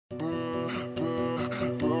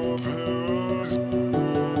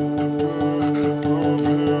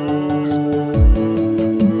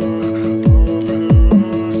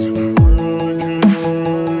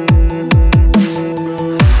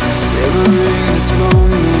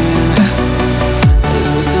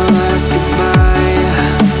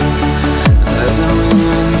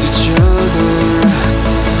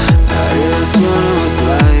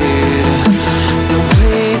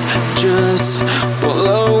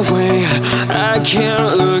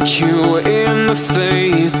can't look you in the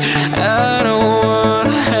face. I don't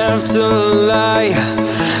wanna have to lie.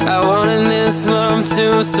 I wanted this love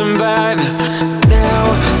to survive. Now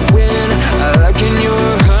when I look in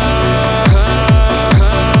your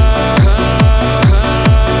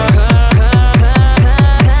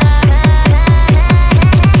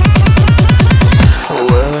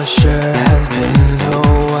well, sure has been a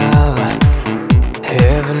while.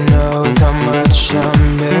 Heaven knows how much I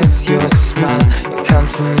miss your smile. You're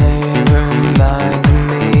constantly reminding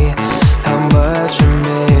me how much I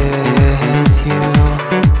miss you.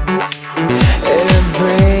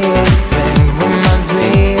 Everything reminds me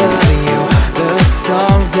of you. The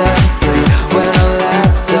songs that play when I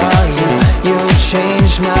last saw you. You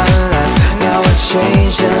changed my life, now I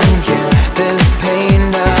changed again. This pain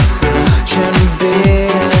I feel shouldn't be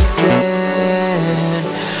a sin.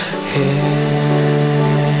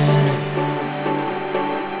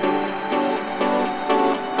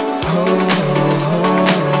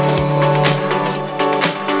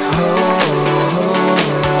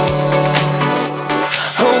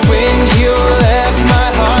 When you left, my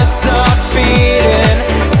heart stopped beating.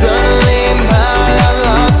 Suddenly my life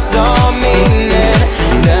lost all meaning.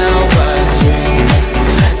 Now I dream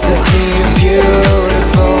to see you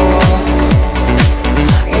beautiful.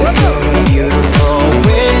 You're so beautiful.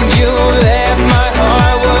 When you left, my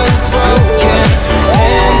heart was broken,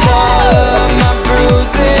 and all of my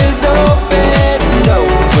bruises open.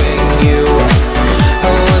 Knowing you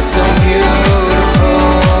was so beautiful.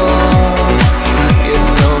 You're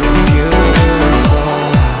so beautiful.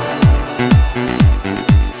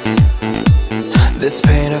 This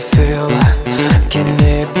pain I feel, can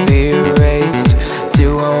it be erased? Do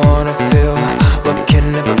I wanna feel what can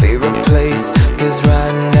never be replaced? Cause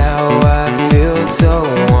right now I feel so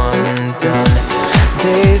undone.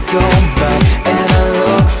 Days go by and I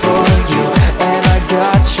look for you, and I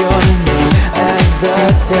got your name as a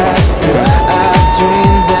tattoo. I dream